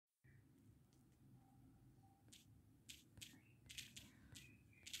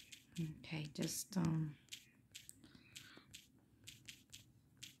Okay, just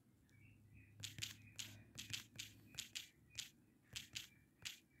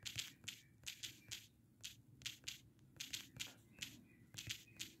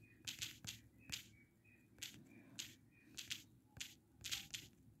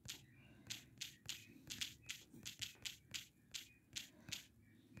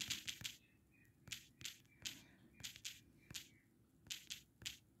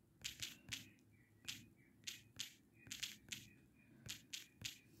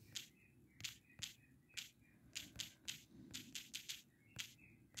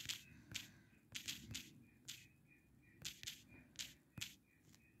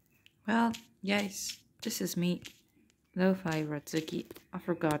well, guys, this is me, Lo-Fi Ratsuki. I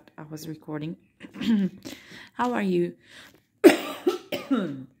forgot I was recording. How are you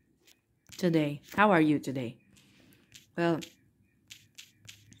today? How are you today? Well,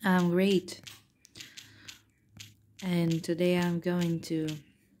 I'm great. And today I'm going to,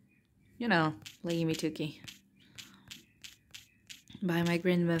 play Mituki. By my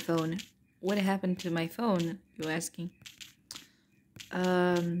grandma phone. What happened to my phone, you asking?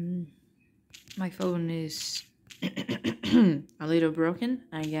 My phone is a little broken,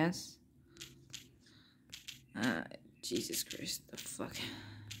 I guess. Jesus Christ, the fuck.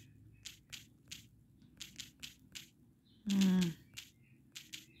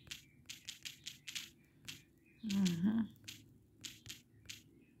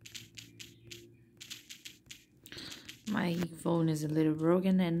 My phone is a little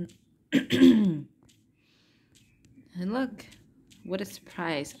broken and and look, what a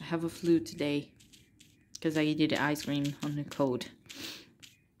surprise. I have a flu today because I did ice cream on the cold.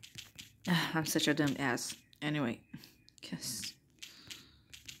 I'm such a dumb ass. Anyway, because,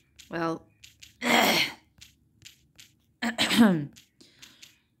 well,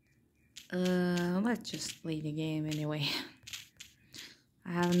 let's just play the game anyway.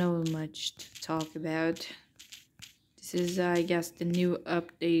 I have no much to talk about. This is, I guess, the new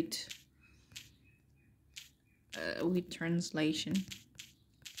update with translation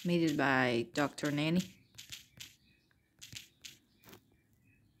made by Dr. Nanny.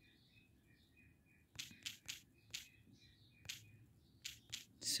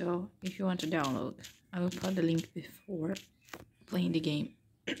 So, if you want to download, I will put the link before playing the game.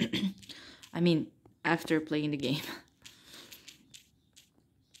 I mean, after playing the game.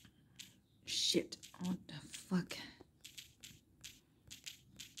 Shit, what the fuck?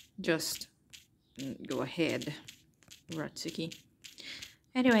 Just go ahead, Ratsuki.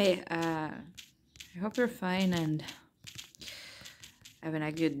 Anyway, I hope you're fine and having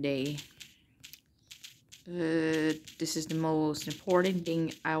a good day. This is the most important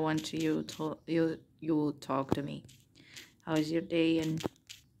thing I want you to talk to me. How is your day and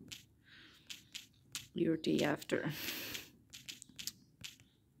your day after?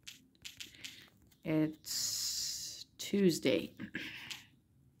 It's Tuesday.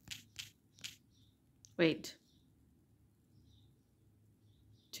 Wait.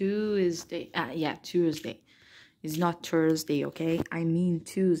 Tuesday. Yeah, Tuesday. It's not Thursday, okay? I mean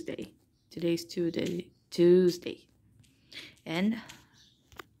Tuesday. Today's Tuesday. And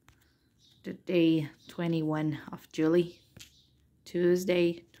the day 21 of July.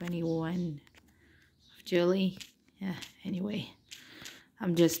 Tuesday, 21 of July. Yeah, anyway.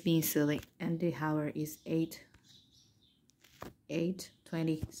 I'm just being silly. And the hour is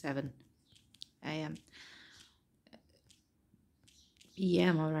 8:27 a.m.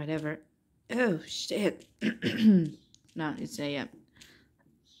 p.m. or whatever. Oh, shit. No, it's a.m.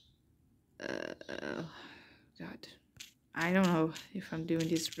 God. I don't know if I'm doing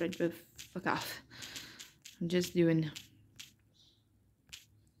this right, but fuck off. I'm just doing...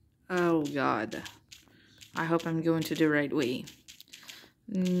 Oh, God. I hope I'm going to the right way.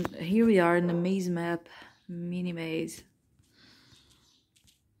 Here we are in the maze map. Mini maze.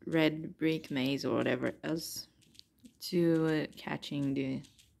 Red brick maze or whatever else. To catching the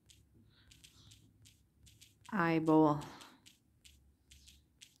eyeball.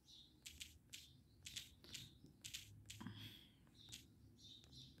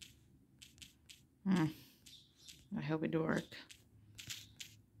 I hope it worked.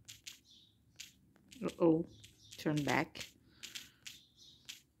 Uh-oh. Turn back.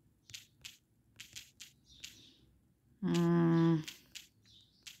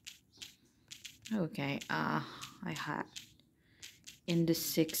 Okay, I had in the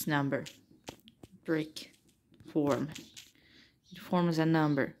 6 number brick form. It forms a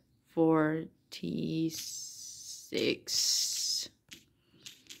number 46.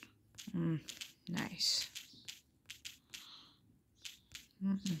 Nice.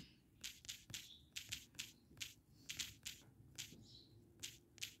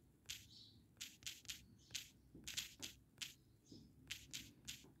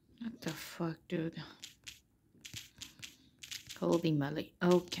 fuck, dude. Holy moly.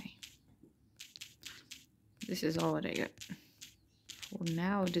 Okay. This is all what I got. For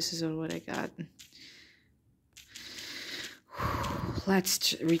now, this is all what I got.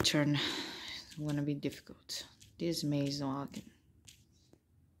 Let's return. It's gonna be difficult. This maze walking.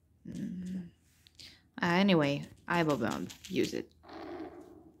 Anyway, eyeball bomb. Use it.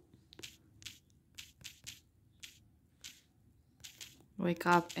 Wake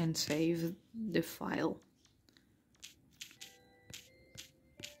up and save the file.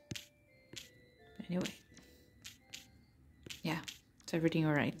 Anyway. Yeah, it's everything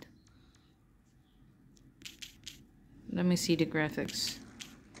alright. Let me see the graphics.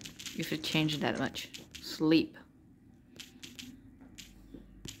 If it changed that much. Sleep.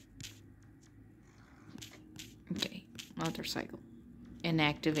 Okay, motorcycle.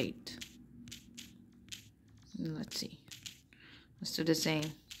 Inactivate. Let's see. Let's do the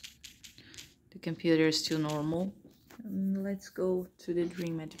same. The computer is still normal. And let's go to the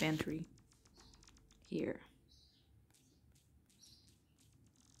dream adventure. Here.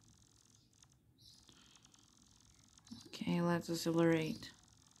 Okay, let's accelerate.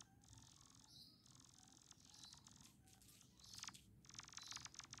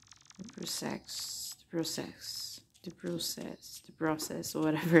 The process, or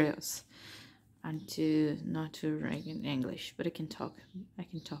whatever else. And not to write in English, but I can talk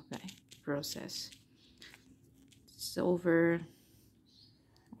by process. It's over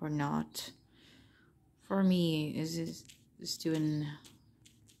or not. For me, is doing,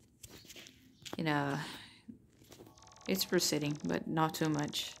 you know, it's proceeding, but not too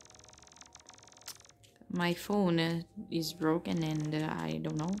much. My phone is broken, and I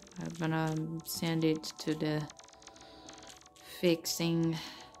don't know. I'm gonna send it to the fixing.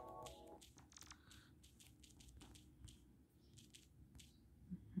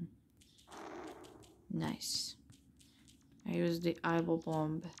 Nice. I use the eyeball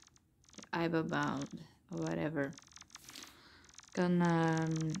bomb, or whatever.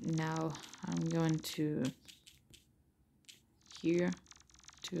 Now I'm going to here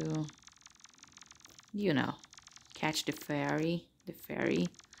to, you know, catch the fairy effect.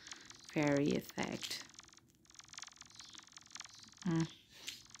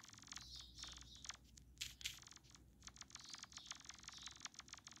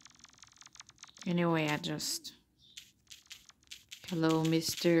 Anyway, I just, hello,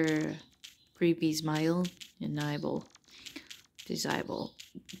 Mr. Creepy Smile, and eyeball. This eyeball,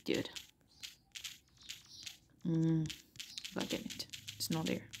 dude. Look at it. It's not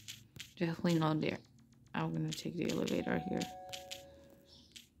there. Definitely not there. I'm gonna take the elevator here.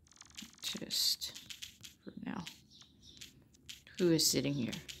 Just for now. Who is sitting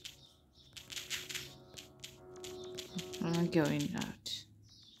here? I'm going out.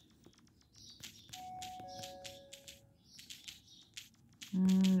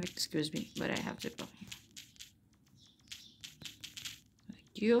 Excuse me, but I have to go here.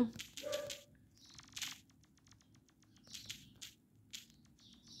 Thank you.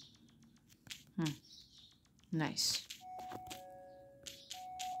 Nice.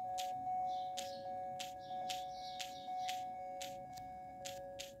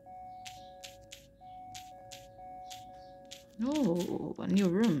 Oh, a new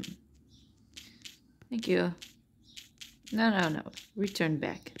room. Thank you. No. Return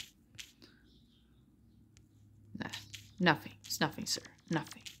back. Nah, nothing. It's nothing, sir.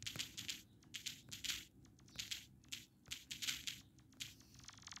 Nothing.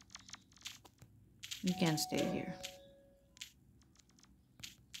 You can't stay here.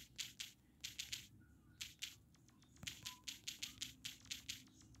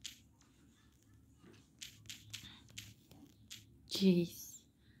 Jeez.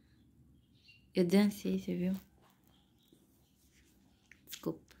 Eu dancei, você viu?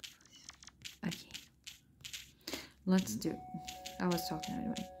 Desculpa. Okay. Let's do it. I was talking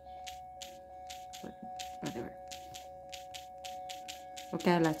anyway. But whatever.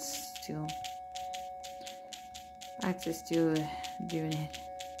 Okay, let's still doing it.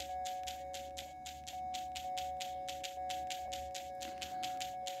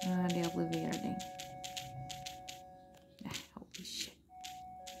 The elevator thing. Holy shit.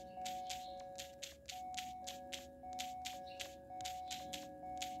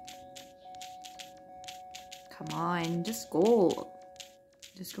 Come on, just go.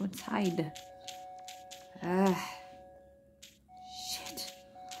 Just go inside. Shit.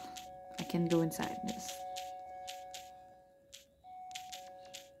 I can go inside this.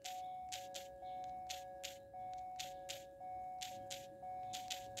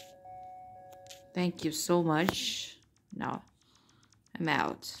 Thank you so much. No, I'm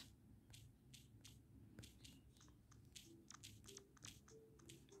out.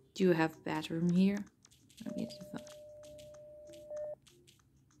 Do you have bathroom here? Maybe it's the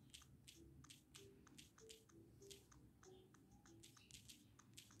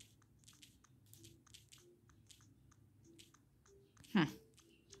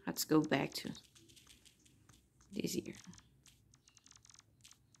Let's go back to this here.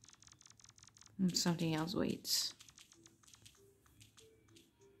 Something else waits.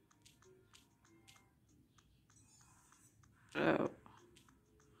 Oh.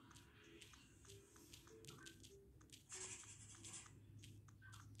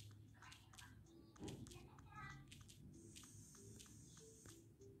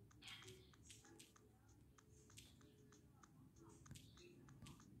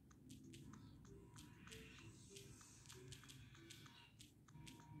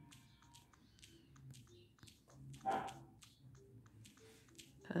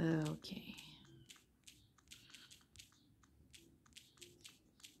 Okay.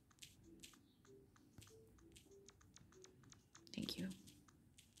 Thank you.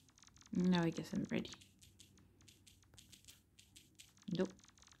 Now I guess I'm ready. Nope,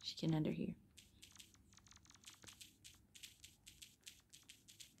 she can enter here.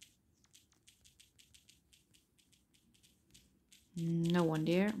 No one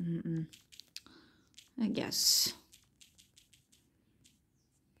there. I guess.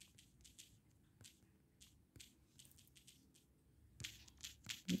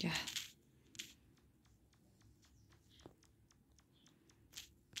 Yeah.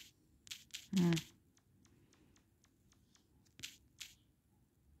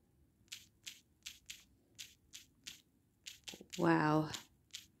 Wow.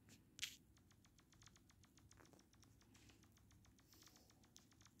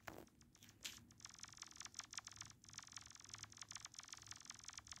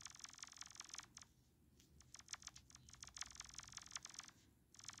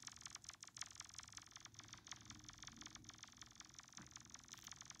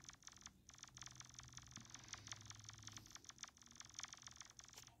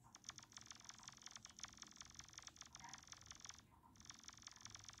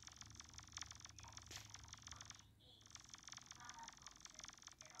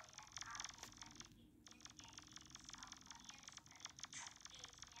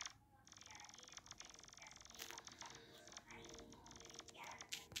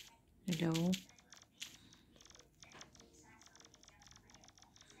 Hello.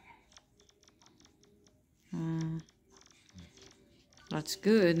 That's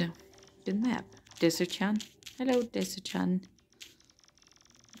good. Good map. Desert-chan. Hello, Desert-chan.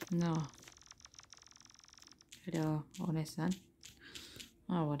 No. Hello, One-san.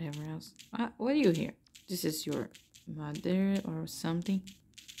 Oh, whatever else. What are you here? This is your mother or something?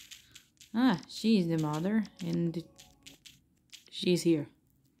 Ah, she's the mother and she's here.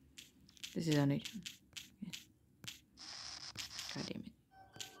 This is One-chan. God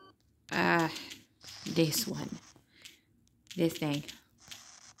damn it. This one. This thing.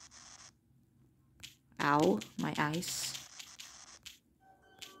 Ow, my eyes.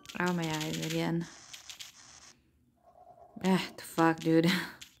 Ow, my eyes again. The fuck, dude.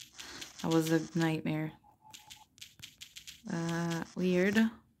 That was a nightmare. Weird.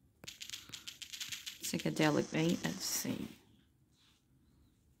 Psychedelic paint. Let's see.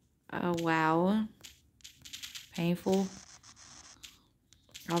 Oh, wow. Painful.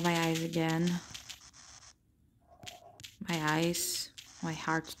 Oh, my eyes again. My eyes. My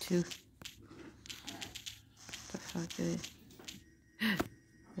heart, too. What the fuck, dude?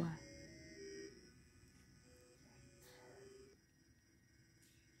 What?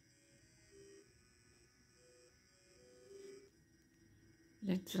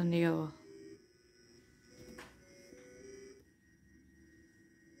 That's a new.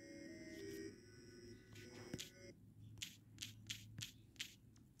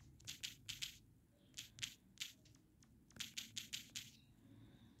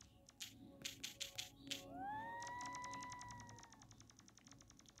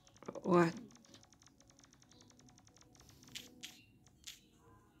 What?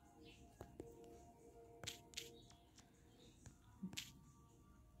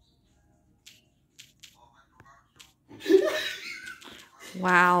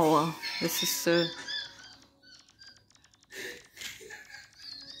 Wow. This is so.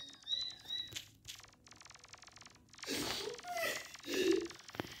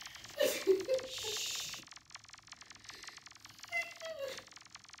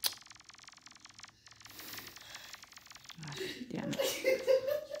 Damn it.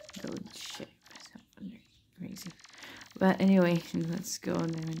 Good shit. Crazy. But anyway, let's go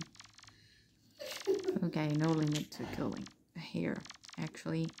then. Okay, no limit to going here,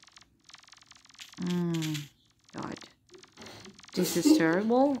 actually. God. This is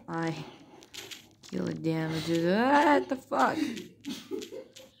terrible. I kill it down to what the fuck?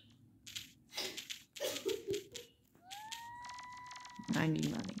 I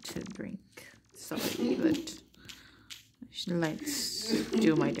need nothing to drink. Sorry, but let's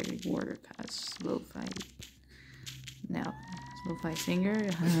do my dirty water cause lo-fi. Now, lo-fi singer,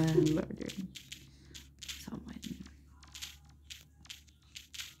 murder someone.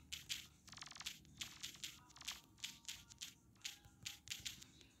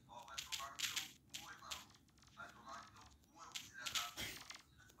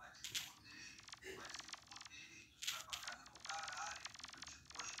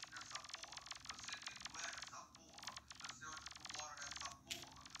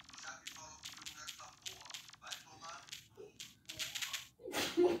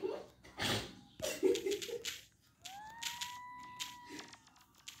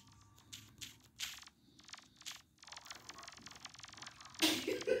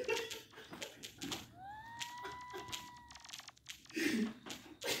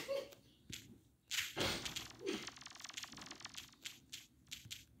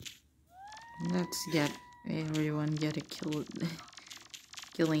 Let's get everyone get a kill,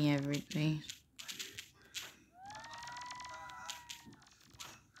 killing everything.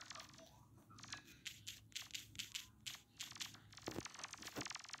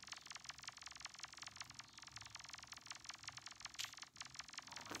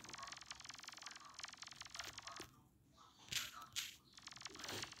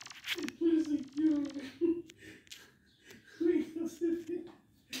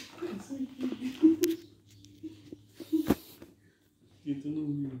 Que tu não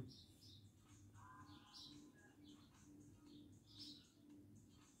viu.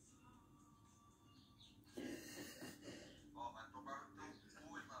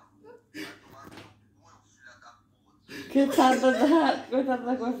 Coitada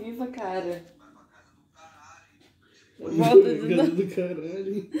da água viva, cara. Volta de novo. Do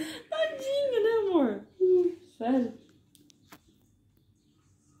caralho. Tadinha, né, amor? Sério.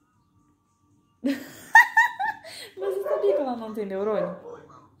 Mas você sabia que ela não tem neurônio?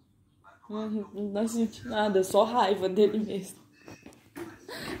 Não senti nada, só raiva dele mesmo.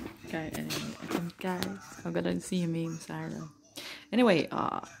 Okay, anyway, I think guys, I'm gonna see me inside. Anyway,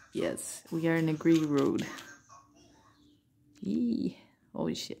 yes, we are in a green road. Eee,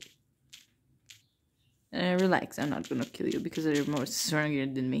 holy shit. Relax, I'm not gonna kill you because you're more stronger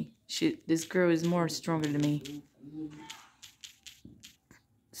than me. Shit, this girl is more stronger than me.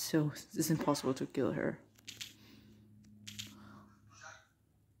 So, it's impossible to kill her.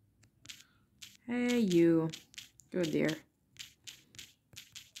 Hey, you. Go there.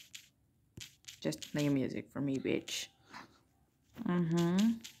 Just play music for me, bitch.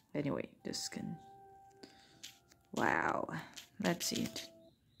 Anyway, this can... Wow. Let's see it.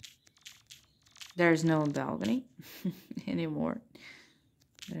 There's no balcony anymore.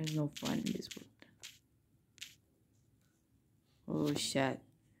 There's no fun in this world. Oh, shit.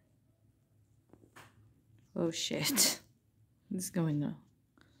 Oh, shit. What's going on?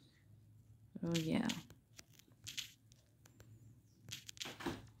 Oh, yeah.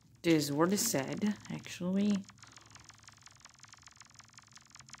 This word is sad, actually.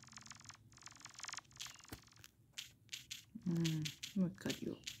 Look at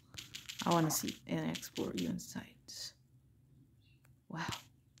you. I want to see and explore you inside. Wow.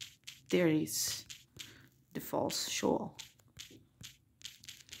 There is the false shore.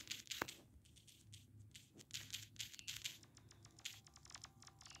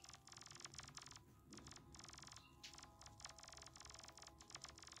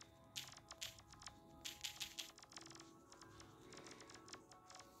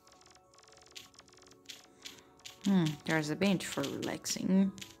 There's a bench for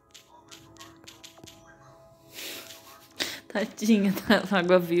relaxing. Tadinha da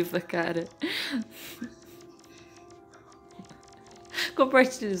água viva, cara.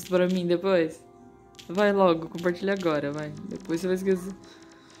 Compartilha isso pra mim depois. Vai logo, compartilha agora, vai. Depois você vai esquecer.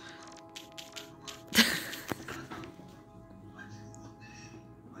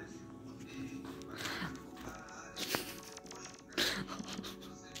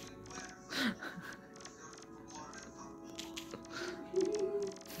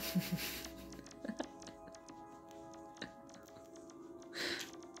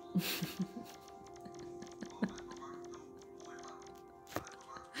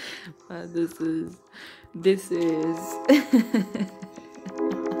 This is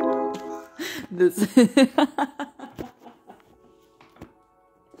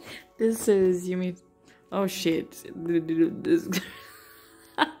this is you mean, oh shit, this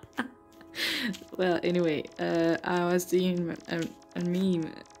Well, anyway, I was seeing a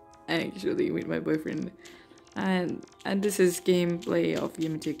meme actually with my boyfriend, and this is gameplay of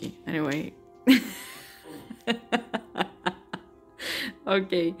Yumitiki. Anyway.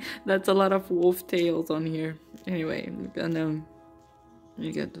 Okay, that's a lot of wolf tails on here. Anyway,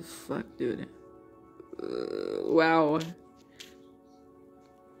 you get the fuck, dude. Wow.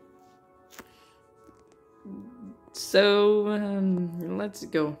 So let's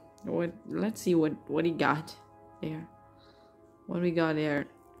go. Let's see what he got there. What we got there,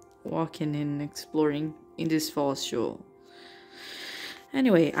 walking and exploring in this falls show.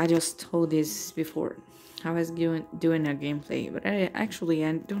 Anyway, I just told this before. I was doing a gameplay, but I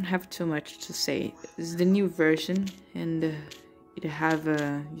don't have too much to say. It's the new version, and it have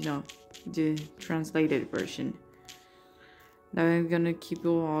you know, the translated version. Now I'm gonna keep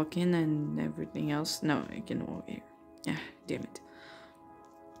walking and everything else. No, I can walk here. Ah, damn it.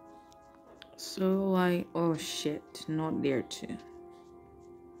 So oh shit, not there too.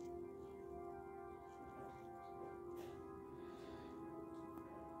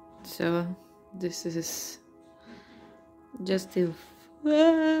 So this is just if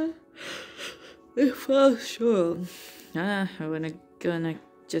I'm sure. I'm gonna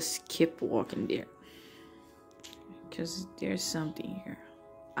just keep walking there, because there's something here.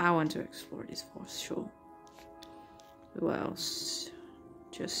 I want to explore this for sure. Who else?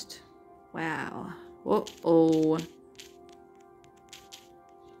 Just wow. Oh.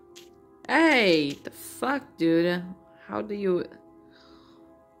 Hey, the fuck, dude? How do you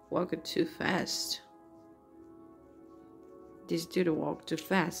walk it too fast? This dude walked too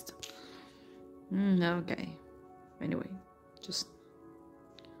fast. Okay. Anyway, just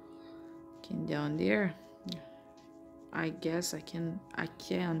get down there. I guess I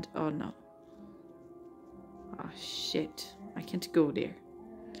can't. Oh no. Oh shit. I can't go there.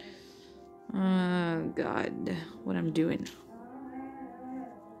 Oh god. What I'm doing.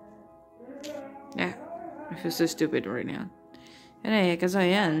 Yeah. I feel so stupid right now. Anyway, because I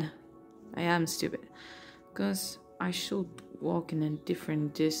am stupid. Because I should walk in a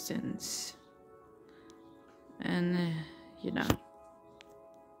different distance. And, you know.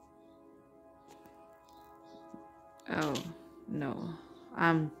 Oh, no.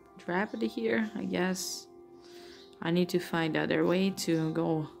 I'm trapped here, I guess. I need to find other way to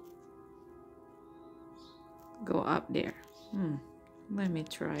go up there. Let me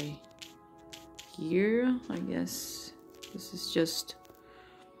try here, I guess. This is just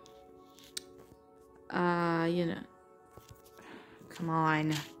you know, come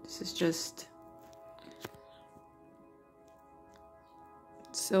on, this is just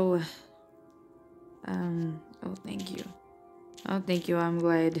so oh thank you, I'm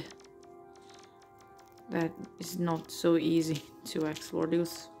glad that it's not so easy to explore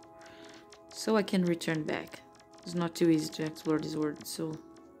this, so I can return back. It's not too easy to explore this world, so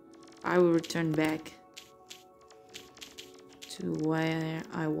I will return back to where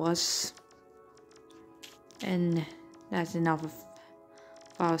I was, and that's enough of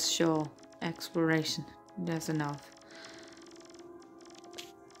fast show exploration. That's enough.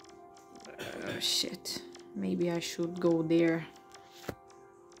 Oh shit, maybe I should go there.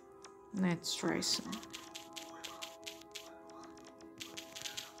 Let's try some.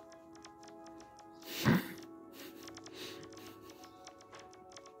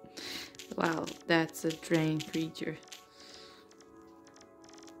 Wow, that's a trained creature.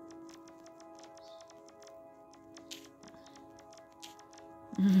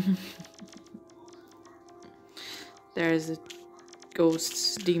 There's a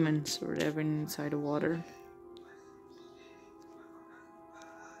ghosts, demons, or whatever inside the water.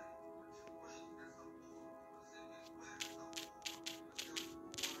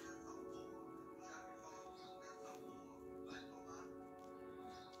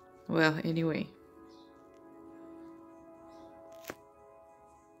 Well, anyway.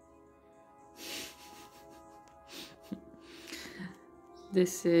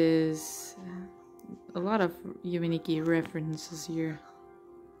 This is a lot of Yuminiki references here.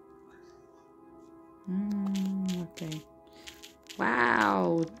 Okay.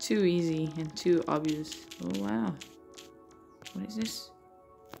 Wow, too easy and too obvious. Oh wow. What is this?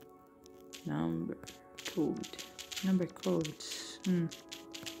 Number codes.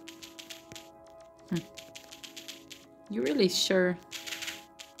 You really sure?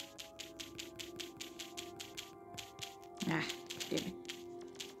 Ah, damn it.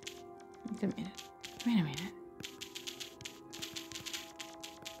 Wait a minute.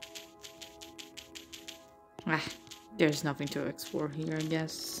 Ah, there's nothing to explore here, I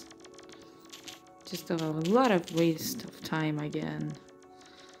guess. Just a lot of waste of time again,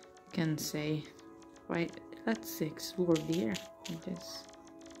 I can say. quite. Let's explore here. This.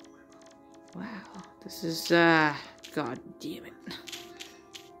 Wow, this is god damn it.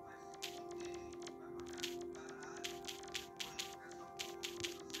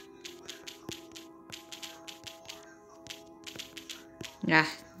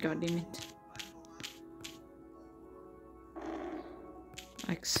 Ah, god damn it.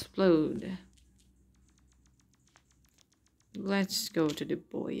 Explode. Let's go to the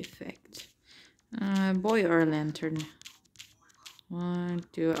boy effect. Boy or lantern? 1,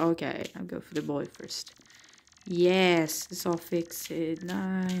 2, okay, I'll go for the boy first. Yes, it's all fixed.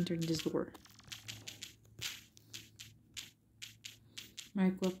 Now enter this door.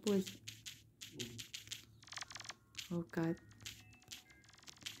 Mike, what was? Oh god.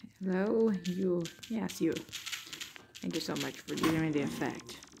 Hello, you. Yes, you. Thank you so much for giving me the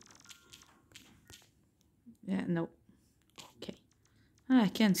effect. Yeah, no. Okay. I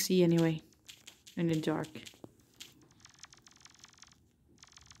can't see anyway. In the dark.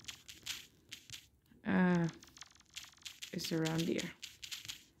 It's around here.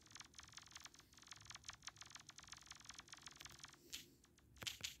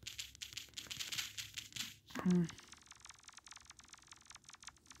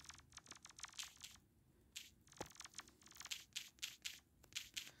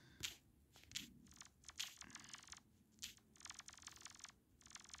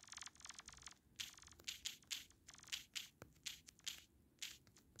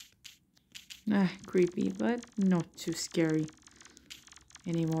 Creepy, but not too scary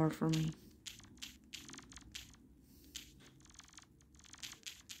anymore for me.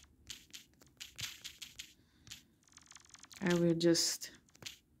 I will just,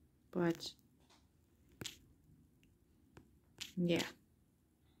 but yeah.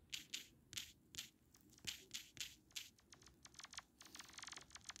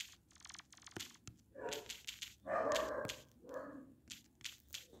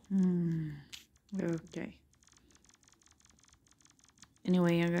 Okay.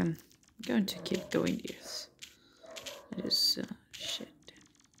 Anyway, I'm going to keep going this. It is shit.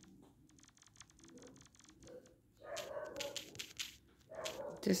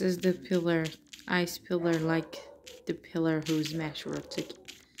 This is the pillar, ice pillar, like the pillar whose mesh rotates.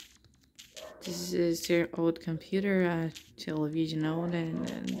 This is your old computer, television old, and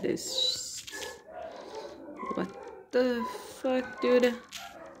this. What the fuck, dude?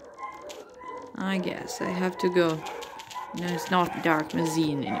 I guess I have to go. No, it's not dark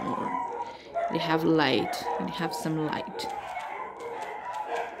magazine anymore. They have light. They have some light.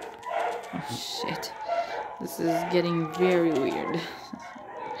 Oh shit. This is getting very weird.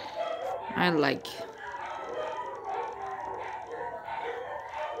 I like.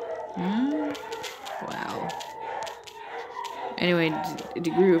 Wow. Anyway, the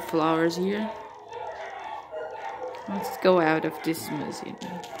degree of flowers here. Let's go out of this museum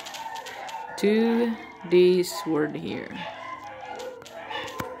to this word here.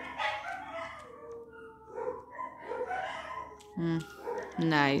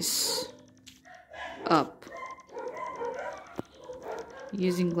 Nice. Up.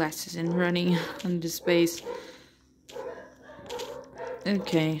 Using glasses and running on the space.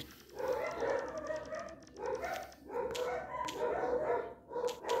 Okay.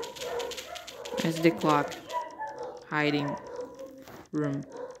 There's the clock. Hiding room.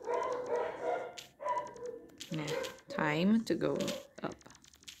 Nah, time to go up.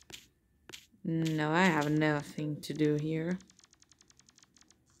 No, I have nothing to do here.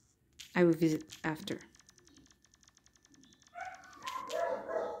 I will visit after.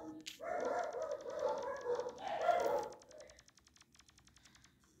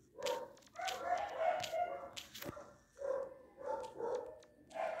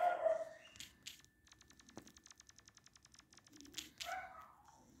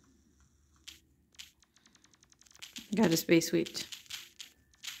 Got a space suite.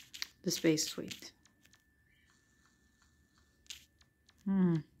 The space suite.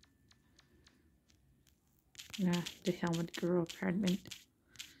 Yeah, the helmet girl apartment.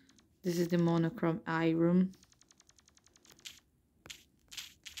 This is the monochrome eye room.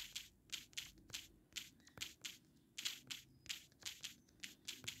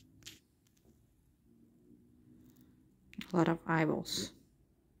 A lot of eyeballs.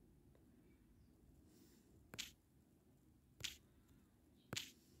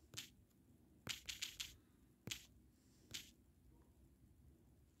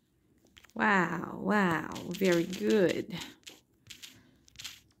 Wow, wow, very good.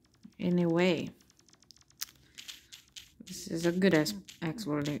 Anyway, this is a good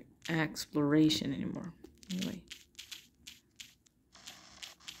exploration anymore. Anyway.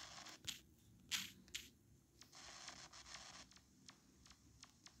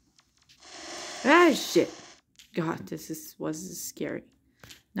 Ah, shit. God, was scary.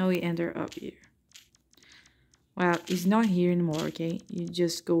 Now we enter up here. Well, it's not here anymore, okay? You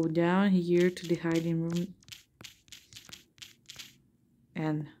just go down here to the hiding room.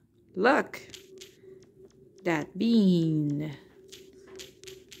 And look! That bean!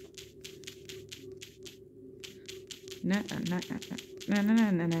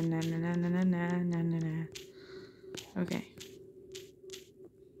 Okay.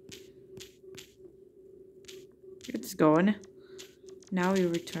 It's gone. Now we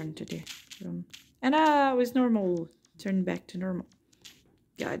return to the room. And it's normal. Turn back to normal.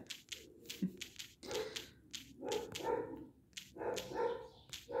 God.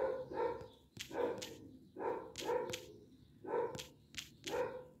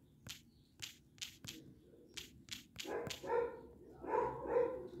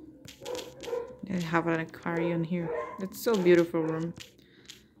 I have an aquarium here. It's so beautiful room.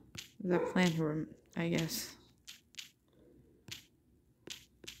 The plant room, I guess.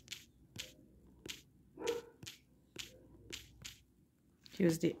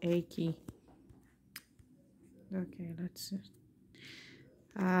 Use the A key. Okay, let's see.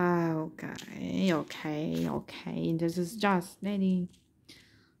 Okay. This is just any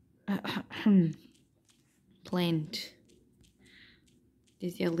plant.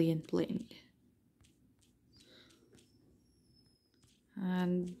 This alien plant.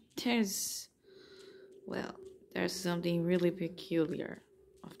 And there's something really peculiar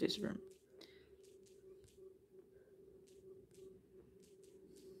of this room.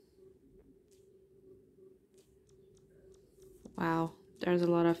 Wow, there's a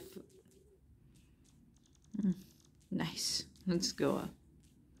lot of nice. Let's go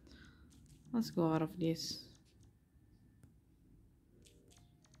out of this.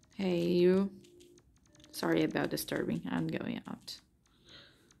 Hey, you. Sorry about disturbing. I'm going out.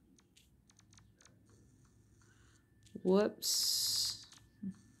 Whoops.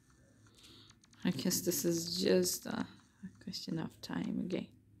 I guess this is just a question of time. Okay.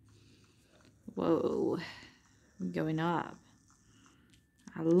 Whoa. I'm going up.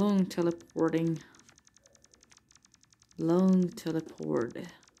 A long teleporting. Long teleport.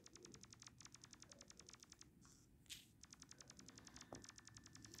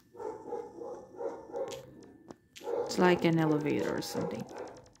 It's like an elevator or something.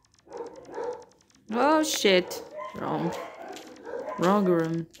 Oh shit. Wrong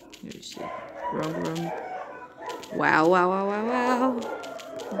room. Oh shit. Wrong room. Wow.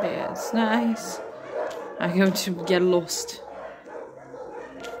 That's nice. I'm going to get lost.